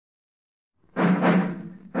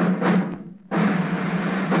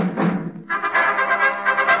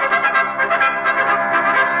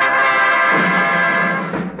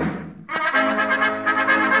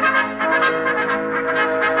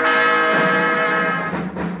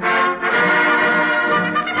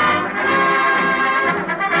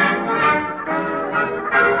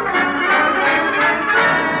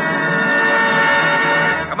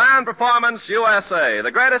Performance USA, the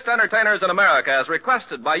greatest entertainers in America, as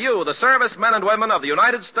requested by you, the servicemen and women of the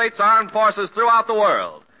United States Armed Forces throughout the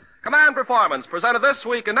world. Command Performance, presented this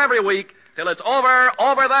week and every week till it's over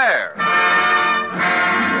there.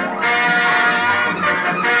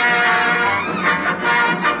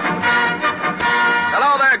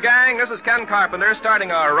 Hello there, gang. This is Ken Carpenter,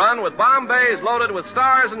 starting our run with Bombays loaded with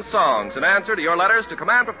stars and songs in answer to your letters to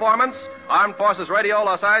Command Performance, Armed Forces Radio,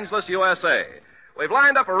 Los Angeles, USA. We've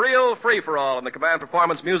lined up a real free-for-all in the Command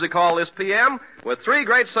Performance Music Hall this p.m. with three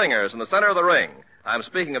great singers in the center of the ring. I'm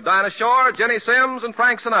speaking of Dinah Shore, Ginny Sims, and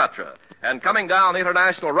Frank Sinatra. And coming down the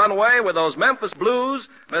international runway with those Memphis blues,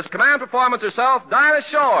 Miss Command Performance herself, Dinah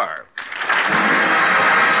Shore.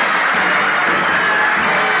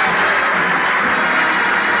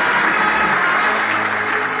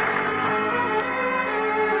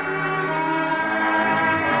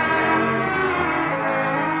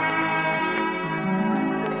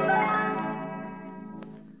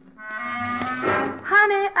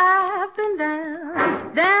 I've been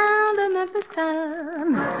down to Memphis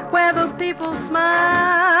town, where the people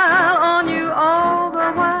smile on you all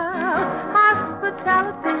the while.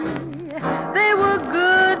 Hospitality, they were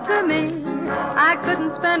good to me. I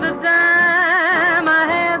couldn't spend a dime, I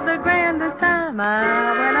had the grandest time.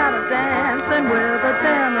 I went out a dancing with a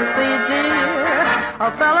Tennessee dear.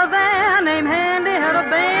 A fella there named Handy had a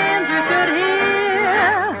band you should hear.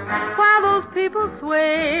 While those people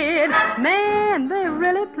swayed, man, they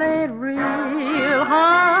really played real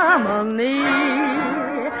harmony.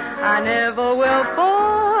 I never will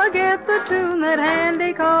forget the tune that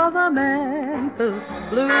Handy called the Memphis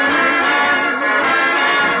Blues.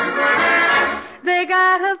 They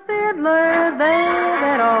got a fiddler there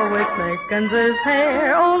that always thickens his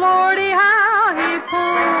hair. Oh, Lordy, how he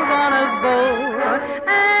pulls on his bow.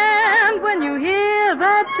 And when you hear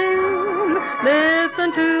that tune,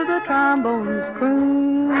 listen to the trombones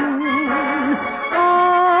croon.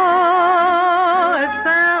 Oh, it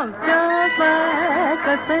sounds just like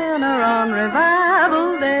a sinner on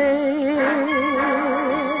revival day.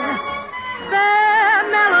 That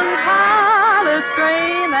melancholy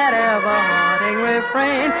strain, that ever-haunting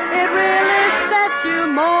refrain, it really sets you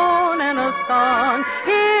moaning a song.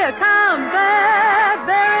 Here comes that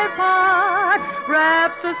very part,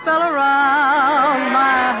 wraps a spell around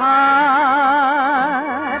my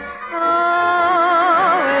heart.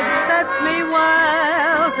 Oh, it sets me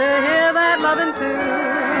wild to hear that loving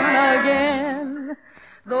tune again.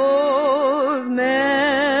 Those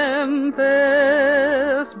Memphis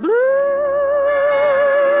Blues.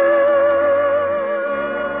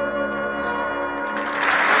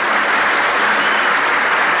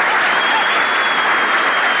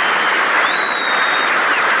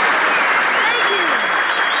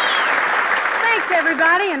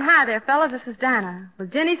 Everybody, and hi there, fellas. This is Dinah.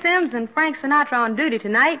 With Ginny Sims and Frank Sinatra on duty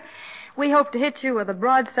tonight, we hope to hit you with a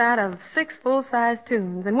broadside of 6 full-size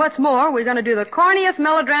tunes. And what's more, we're going to do the corniest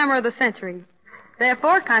melodrama of the century.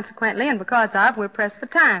 Therefore, consequently, and because of, we're pressed for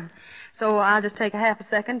time. So I'll just take a half a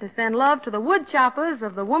second to send love to the wood choppers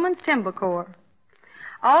of the Woman's Timber Corps.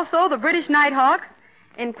 Also, the British Nighthawks,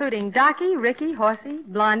 including Docky, Ricky, Horsey,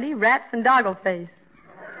 Blondie, Rats, and Doggleface.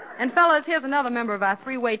 And fellas, here's another member of our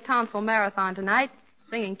three-way tonsil marathon tonight,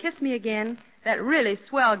 singing Kiss Me Again, that really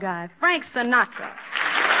swell guy, Frank Sinatra.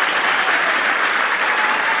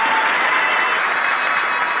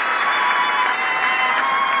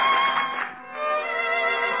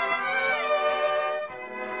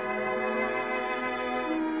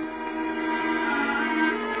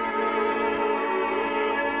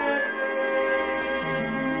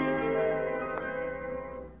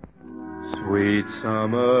 Sweet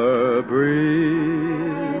summer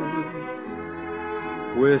breeze,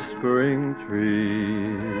 whispering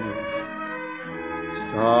trees,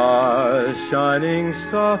 stars shining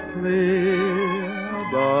softly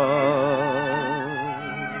above,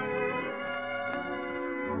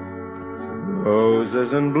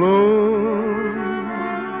 roses in bloom,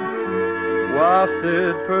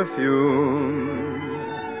 wafted perfume,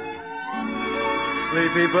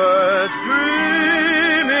 sleepy birds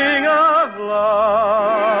dreaming of love.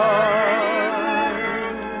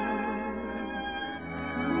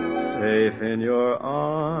 Safe in your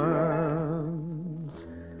arms,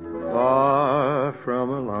 far from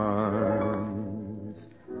alarms,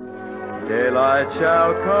 daylight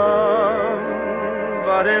shall come,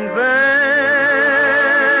 but in vain.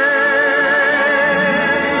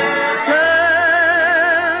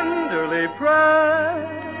 Tenderly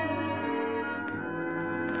pressed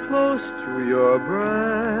close to your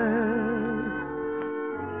breast,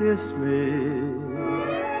 kiss me,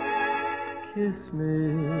 kiss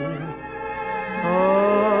me.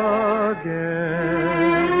 Oh,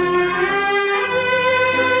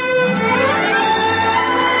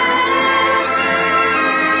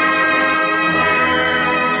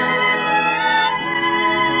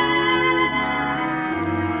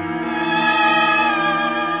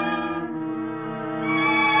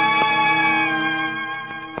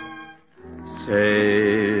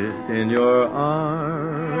 Safe in your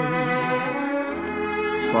arms,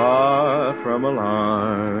 far from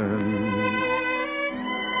alarms,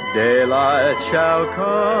 daylight shall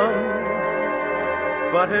come,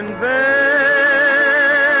 but in vain,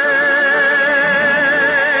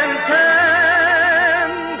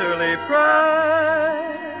 tenderly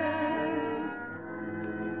press,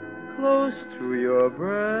 close to your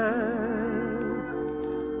breast,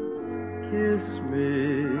 kiss me.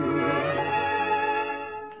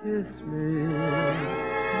 Kiss me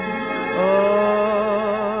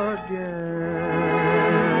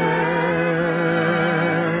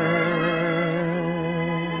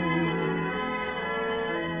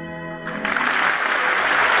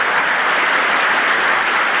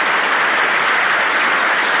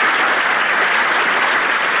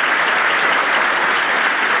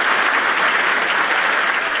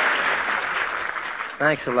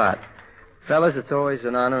Thanks a lot. Fellas, it's always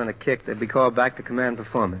an honor and a kick to be called back to command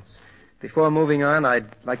performance. Before moving on, I'd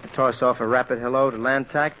like to toss off a rapid hello to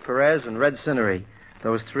Lantac, Perez, and Red Cinery,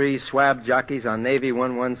 those three swab jockeys on Navy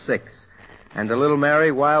 116, and to Little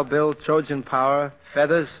Mary, Wild Bill, Trojan Power,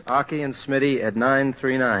 Feathers, Arky, and Smitty at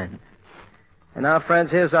 939. And now,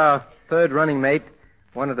 friends, here's our third running mate,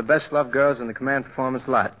 one of the best-loved girls in the command performance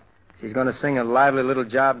lot. She's going to sing a lively little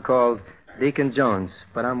job called Deacon Jones,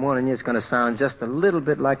 but I'm warning you it's going to sound just a little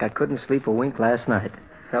bit like I couldn't sleep a wink last night.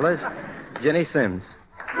 Fellas, Ginny Sims.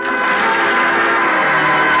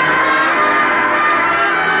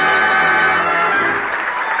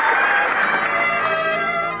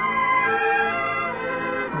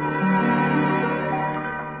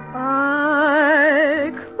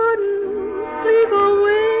 I couldn't sleep a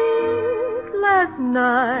wink last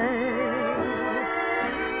night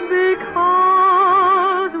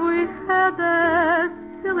because we had that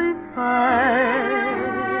silly fight.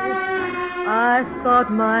 I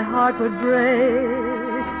thought my heart would break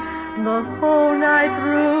the whole night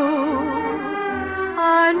through.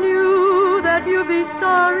 I knew that you'd be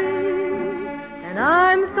sorry, and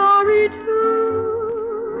I'm sorry too.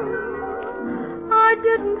 I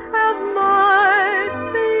didn't have my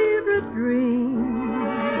favorite dream,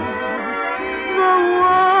 the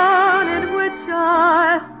one in which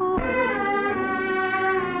I hoped.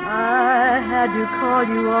 I had to call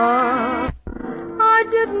you up. I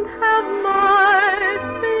didn't have my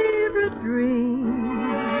favorite dream,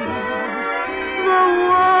 the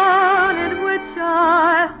one in which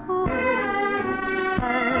I hoped.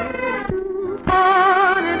 The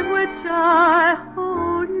one in which I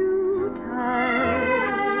hold you tight.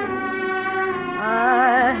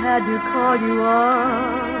 I had to call you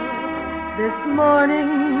up this morning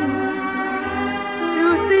to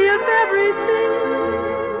see if everything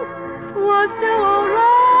was still all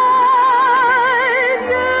right.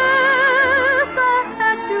 Yes, I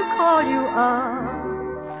had to call you up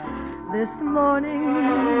this morning,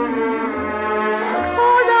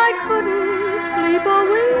 'cause I couldn't sleep a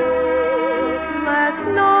wink last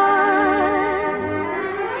night.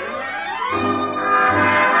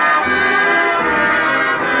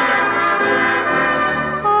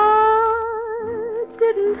 I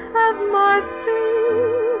didn't have my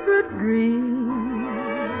favorite dream,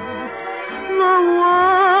 the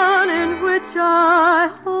one in which I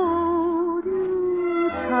hold you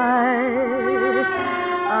tight.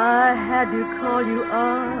 I had to call you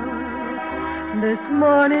up this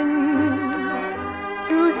morning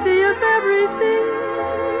to see if everything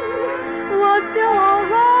was still all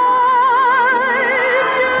right.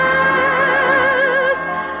 Yes,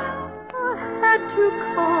 I had to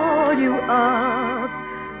call you up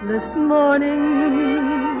this morning,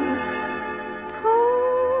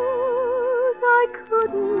 'cause I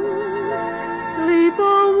couldn't sleep a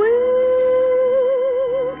wink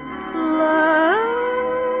last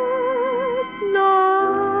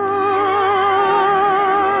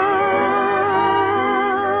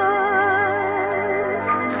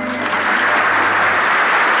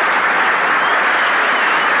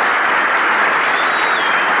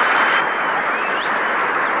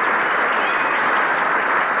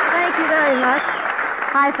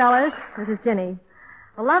Hi, fellas. This is Ginny.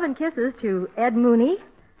 A love and kisses to Ed Mooney,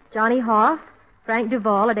 Johnny Hoff, Frank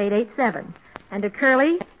Duvall at 887, and to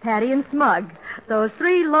Curly, Patty, and Smug, those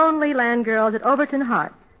three lonely land girls at Overton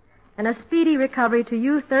Hearts. And a speedy recovery to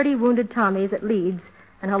you 30 wounded Tommies at Leeds,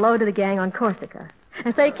 and hello to the gang on Corsica.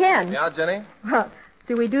 And say, Ken. Yeah, Ginny?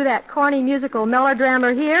 Do we do that corny musical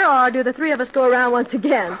melodrama here, or do the three of us go around once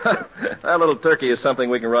again? That little turkey is something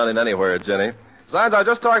we can run in anywhere, Ginny. Besides, I was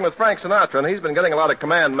just talking with Frank Sinatra, and he's been getting a lot of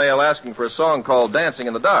command mail asking for a song called Dancing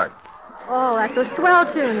in the Dark. Oh, that's a swell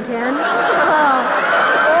tune, Ken.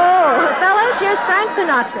 Fellas, here's Frank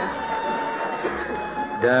Sinatra.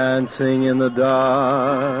 Dancing in the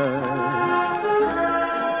dark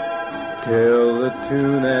till the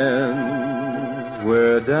tune ends.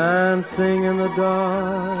 We're dancing in the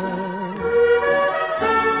dark,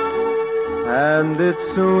 and it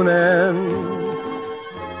soon ends.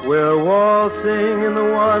 We're waltzing in the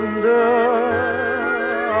wonder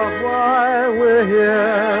of why we're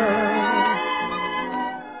here.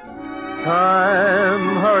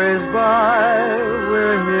 Time hurries by,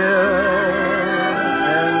 we're here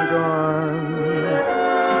and gone,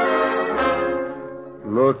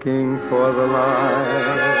 looking for the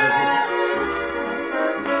light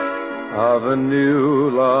of a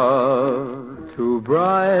new love to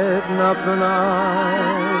brighten up the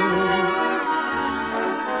night.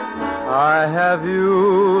 I have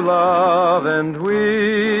you, love, and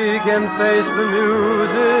we can face the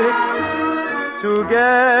music together,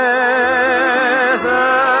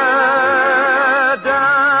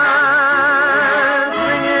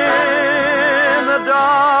 dancing in the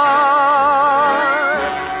dark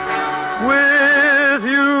with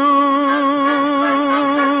you.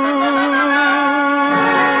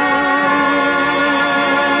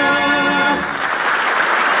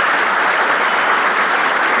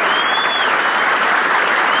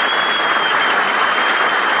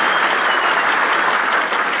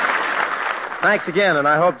 Thanks again, and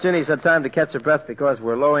I hope Ginny's had time to catch her breath because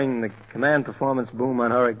we're lowering the command performance boom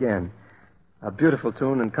on her again. A beautiful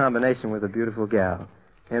tune in combination with a beautiful gal.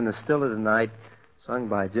 In the Still of the Night, sung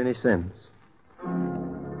by Ginny Sims.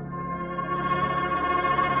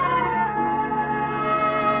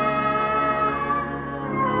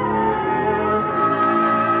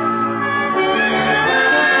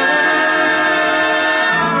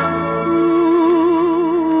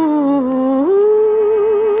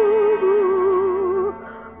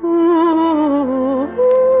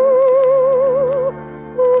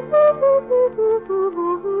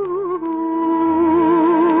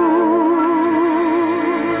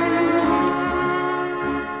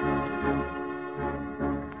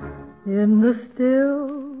 In the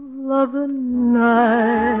still of the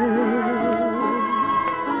night,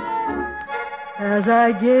 as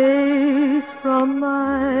I gaze from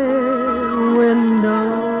my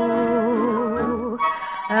window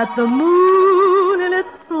at the moon in its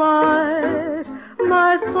flight,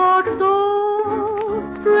 my thoughts go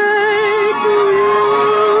straight to you.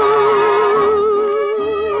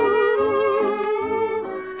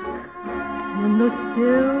 In the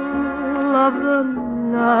still of the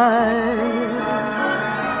night,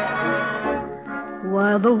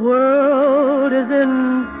 while the world is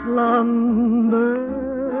in slumber,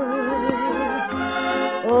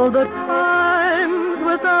 oh, the times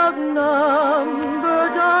without number,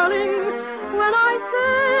 darling, when I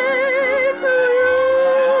say to you,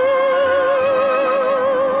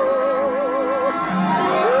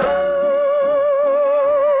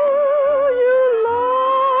 you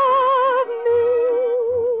love me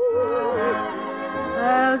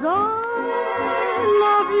as I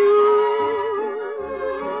love you.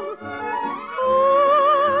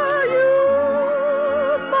 Are you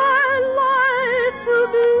my life to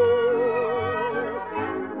be?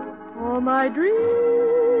 All my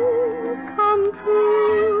dreams come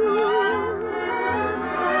true?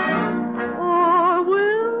 Or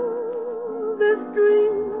will this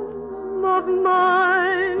dream of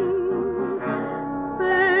mine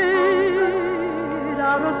fade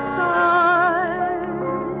out of sight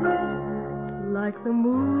like the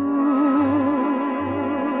moon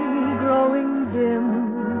growing dim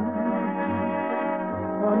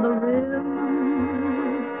on the rim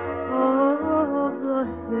of the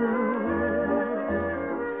hill,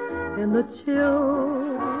 in the chill,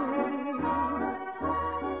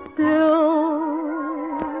 still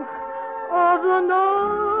of the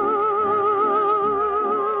night.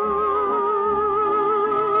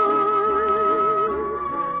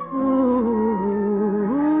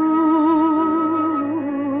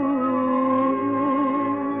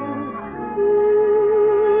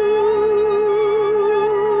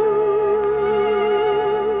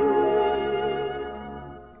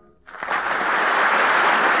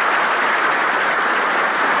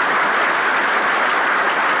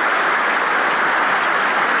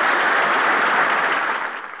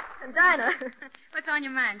 Dinah. What's on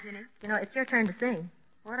your mind, Ginny? You know, it's your turn to sing.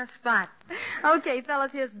 What a spot. Okay,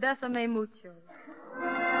 fellas, here's Besame Mucho.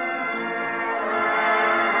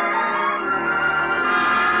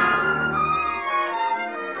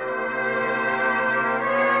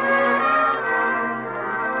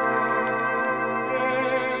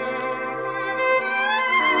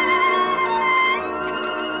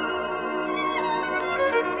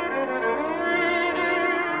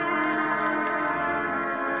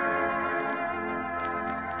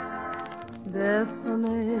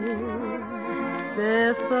 Bésame,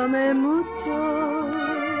 bésame mucho.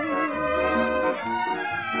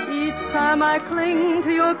 Each time I cling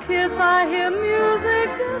to your kiss, I hear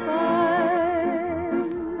music divine.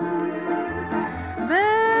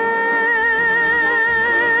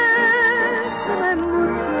 Bésame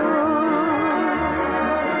mucho.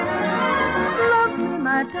 Love me,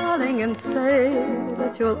 my darling, and say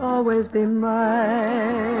that you'll always be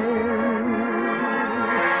mine.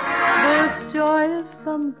 This joy is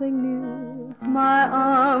something new, my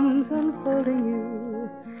arms enfolding you.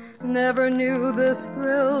 Never knew this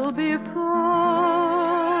thrill before.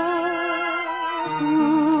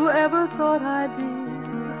 Whoever thought I'd be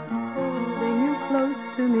holding you close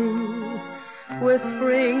to me,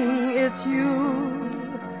 whispering it's you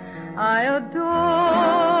I adore.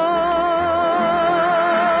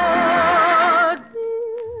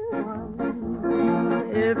 Dear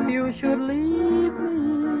one, if you should leave me,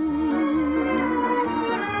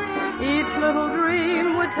 each little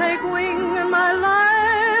dream would take wing and my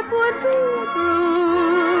life would be through.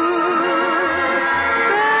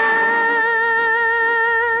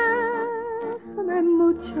 Bésame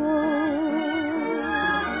mucho.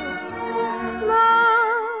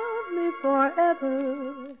 Love me forever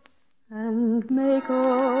and make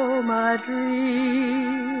all my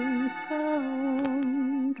dreams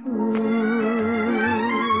come true.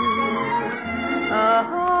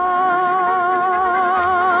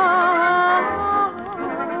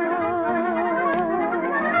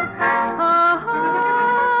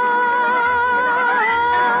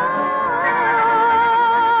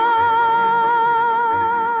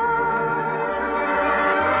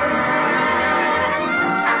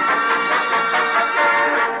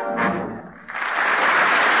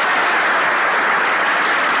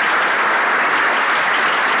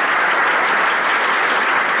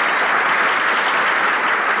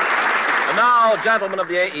 Gentlemen of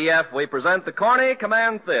the AEF, we present the Corny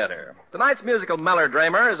Command Theater. Tonight's musical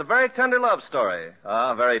melodrama is a very tender love story.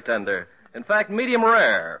 Very tender. In fact, medium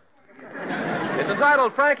rare. It's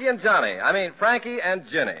entitled Frankie and Johnny. Frankie and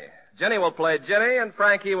Ginny. Ginny will play Ginny, and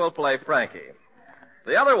Frankie will play Frankie.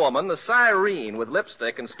 The other woman, the siren with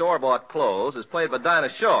lipstick and store-bought clothes, is played by Dinah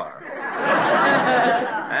Shore.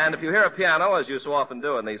 And if you hear a piano, as you so often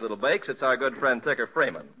do in these little bakes, it's our good friend Ticker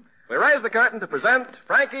Freeman. We raise the curtain to present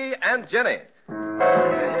Frankie and Ginny.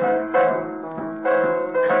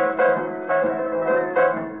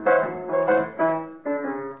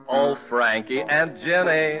 Oh, Frankie and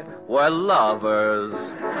Ginny were lovers.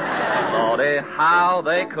 Lordy, how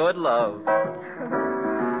they could love.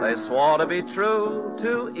 They swore to be true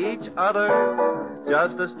to each other,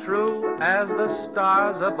 just as true as the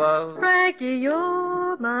stars above. Frankie,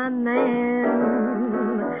 you're my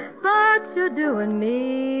man, but you're doing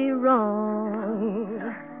me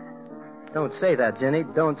wrong. Don't say that, Ginny.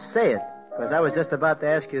 Don't say it. Because I was just about to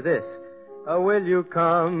ask you this. Will you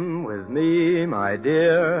come with me, my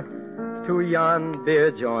dear, to yon beer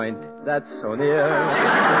joint that's so near,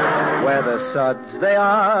 where the suds, they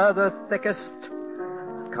are the thickest.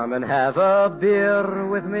 Come and have a beer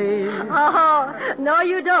with me. Oh, no,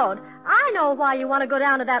 you don't. I know why you want to go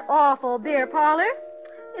down to that awful beer parlor.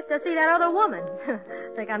 It's to see that other woman.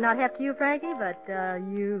 Think I'm not hep to you, Frankie, but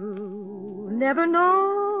you never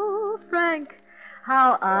know, Frank,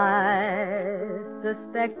 how I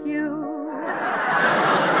suspect you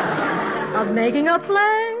of making a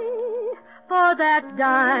play for that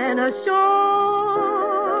dinosaur.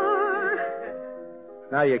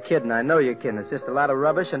 Now you're kidding. I know you're kidding. It's just a lot of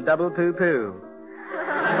rubbish and double poo-poo.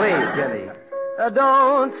 Please, Ginny,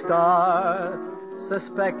 don't start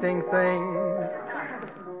suspecting things.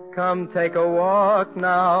 Come take a walk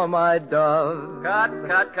now, my dove.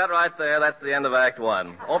 Cut right there. That's the end of Act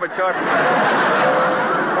One. Overture from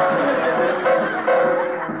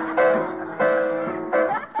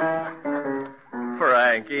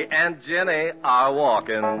Frankie and Ginny are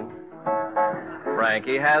walking.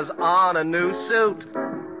 Frankie has on a new suit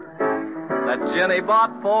that Ginny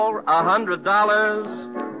bought for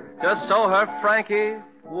 $100 just so her Frankie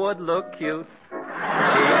would look cute. He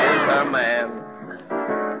is her man.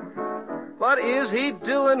 But is he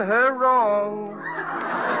doing her wrong?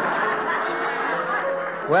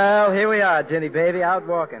 Well, here we are, Ginny, baby, out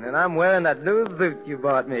walking, and I'm wearing that new suit you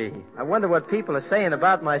bought me. I wonder what people are saying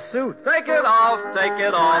about my suit. Take it off.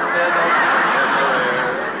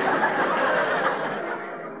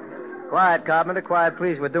 Quiet, Carpenter, quiet,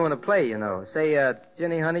 please. We're doing a play, you know. Say,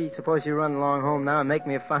 Ginny, honey, suppose you run along home now and make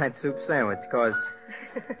me a fine soup sandwich, because,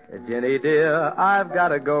 Ginny, dear, I've got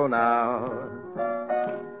to go now.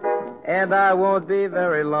 And I won't be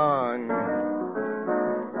very long.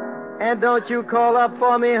 And don't you call up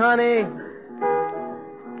for me, honey,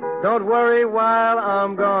 Don't worry while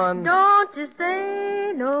I'm gone. Don't you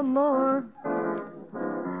say no more.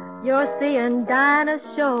 You're seeing Dinah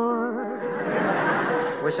shore.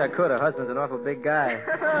 Wish I could. Her husband's an awful big guy.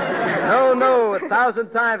 No,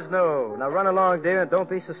 1,000 times no. Now run along, dear, and don't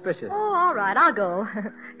be suspicious. Oh, all right, I'll go.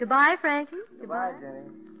 Goodbye, Frankie. Goodbye, Jenny.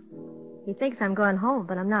 He thinks I'm going home,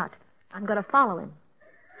 but I'm not. I'm going to follow him.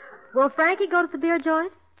 Will Frankie go to the beer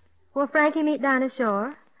joint? Will Frankie meet Dinah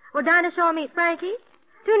Shore? Will Dinah Shore meet Frankie?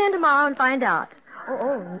 Tune in tomorrow and find out.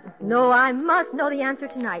 Oh, no, I must know the answer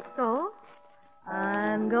tonight. So,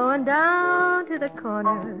 I'm going down to the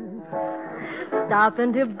corner,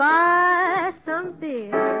 stopping to buy some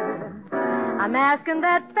beer. I'm asking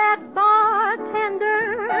that fat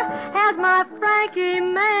bartender, has my Frankie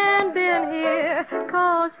man been here?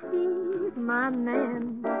 'Cause he's my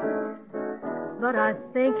man. But I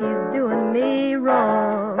think he's doing me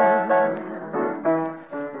wrong.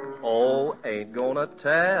 Oh, ain't gonna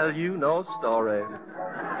tell you no story.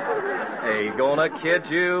 Ain't gonna kid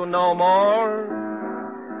you no more.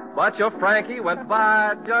 But your Frankie went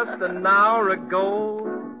by just an hour ago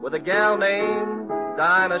with a gal named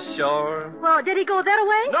Dinah Shore. Well, did he go that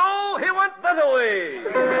way? No, he went that way.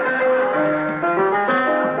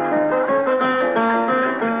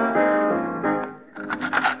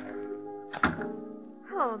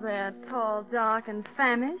 Oh, they're tall, dark, and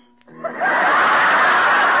famished.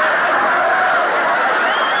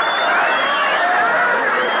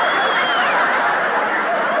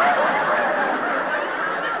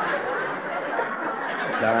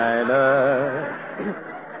 Dinah,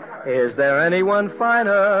 is there anyone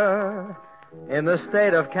finer in the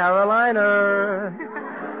state of Carolina?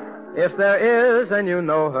 If there is and you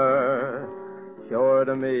know her, show her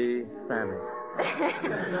to me, famished.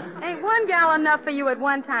 Ain't one gal enough for you at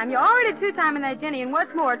one time. You're already two-timing that Ginny, and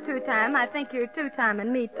what's more, two-time, I think you're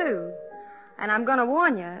two-timing me, too. And I'm gonna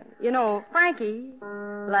warn you. You know, Frankie,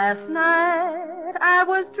 last night I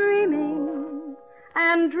was dreaming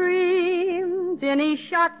and dreamed Ginny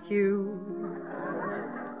shot you.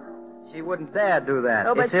 She wouldn't dare do that.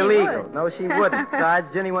 Oh, but it's she illegal. would. No, she wouldn't. Besides,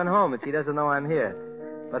 Ginny went home, and she doesn't know I'm here.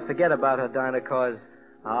 But forget about her, Dinah, 'cause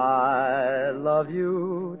I love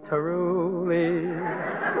you truly,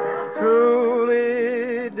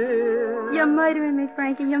 truly, dear. You're murdering me,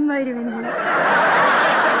 Frankie. You're murdering me.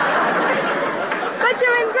 But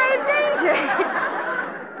you're in grave danger.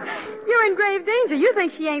 You're in grave danger. You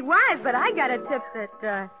think she ain't wise, but I got a tip that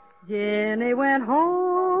Ginny went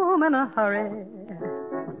home in a hurry.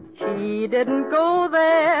 She didn't go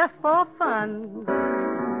there for fun.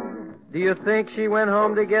 Do you think she went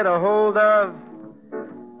home to get a hold of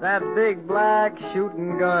that big black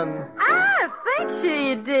shooting gun? I think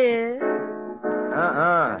she did.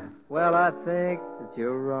 Well, I think that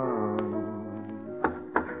you're wrong.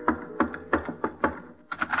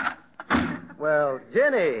 Well,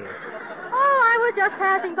 Ginny. Oh, I was just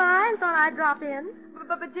passing by and thought I'd drop in.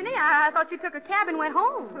 But Ginny, I thought you took a cab and went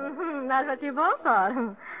home. That's what you both thought.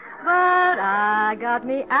 But I got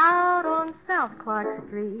me out on South Clark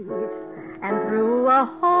Street and through a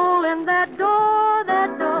hole in that door,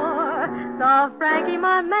 saw Frankie,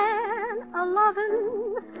 my man,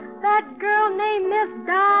 a-lovin' that girl named Miss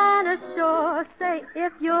Dinah Shore. Say,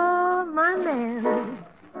 if you're my man,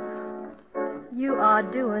 you are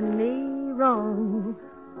doing me wrong.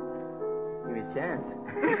 Give me a chance.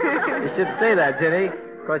 You shouldn't say that, Ginny.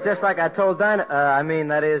 Because just like I told Dinah,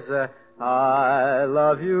 I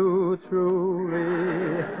love you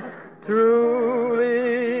truly,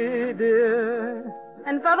 truly, dear.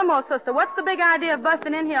 And furthermore, sister, what's the big idea of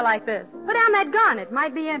busting in here like this? Put down that gun. It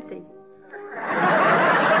might be empty.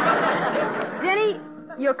 Jenny,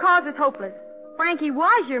 your cause is hopeless. Frankie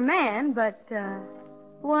was your man, but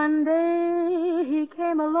one day he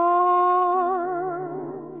came along.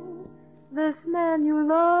 This man you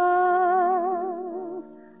love,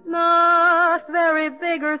 not very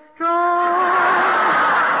big or strong.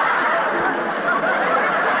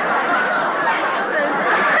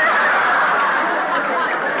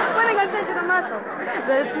 Into the muscle.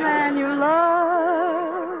 This man you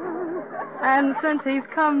love, and since he's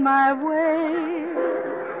come my way,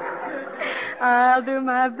 I'll do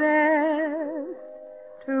my best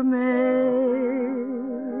to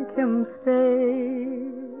make him stay.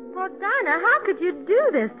 Well, Dinah, how could you do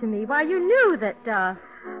this to me? Why, you knew that,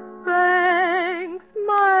 Frank's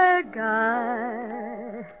my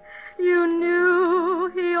guy. You knew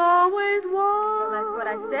he always was. Well, that's what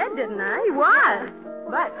I said, didn't I? He was.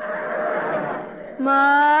 But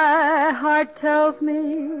my heart tells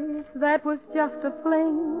me that was just a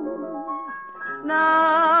fling.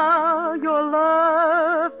 Now your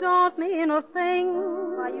love don't mean mean a thing.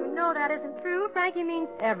 Why, you know that isn't true. Frankie means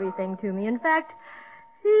everything to me. In fact,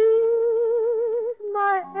 He's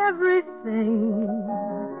my everything,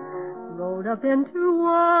 rolled up into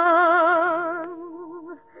one.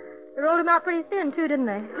 they rolled him out pretty thin, too, didn't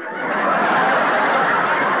they?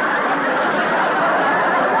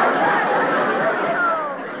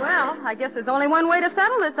 Well, I guess there's only one way to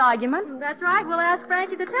settle this argument. That's right. We'll ask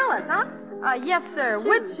Frankie to tell us, huh? Yes, sir.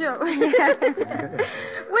 Which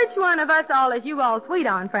one of us all is you all sweet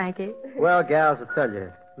on, Frankie? Well, gals, I tell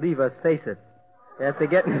you, leave us face it. After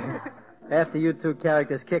you two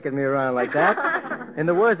characters kicking me around like that, in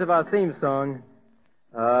the words of our theme song,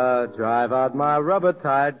 drive out my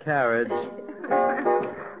rubber-tied carriage.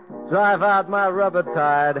 Drive out my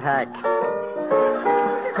rubber-tied hack.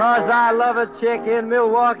 'Cause I love a chick in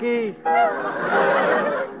Milwaukee,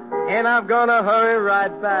 and I'm gonna hurry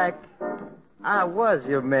right back. I was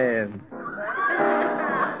your man,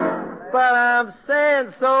 but I'm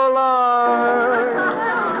saying so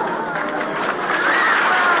long.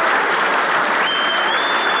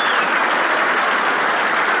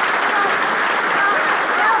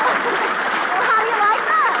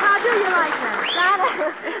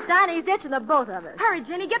 Dinah, he's itching the both of us. Hurry,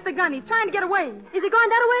 Ginny, get the gun. He's trying to get away. Is he going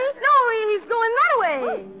that way? No, he's going that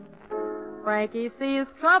way. Frankie sees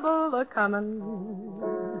trouble a-comin'.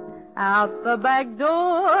 Out the back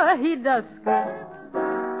door he does scoot.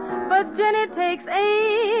 But Ginny takes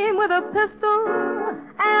aim with a pistol,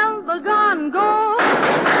 and the gun goes...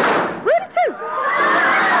 Whoop-toot!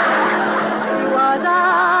 He was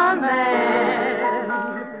a man,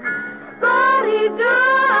 but he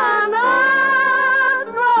done us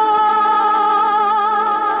wrong.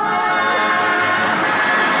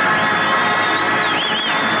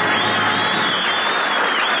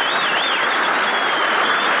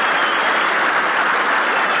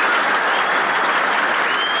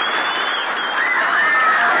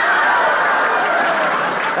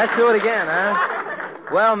 Let's do it again, huh?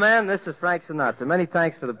 Well, man, this is Frank Sinatra. Many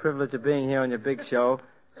thanks for the privilege of being here on your big show.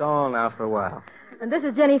 So long now for a while. And this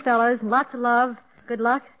is Jenny, fellas. Lots of love. Good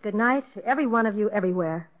luck. Good night to every one of you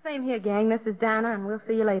everywhere. Same here, gang. This is Dinah, and we'll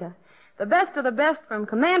see you later. The best of the best from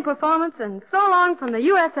Command Performance, and so long from the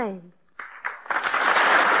USA.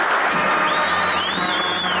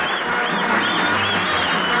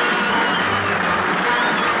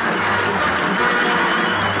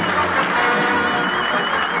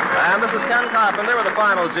 And this is Ken Carpenter with the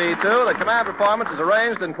final G2. The Command Performance is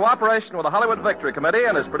arranged in cooperation with the Hollywood Victory Committee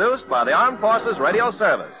and is produced by the Armed Forces Radio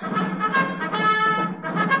Service.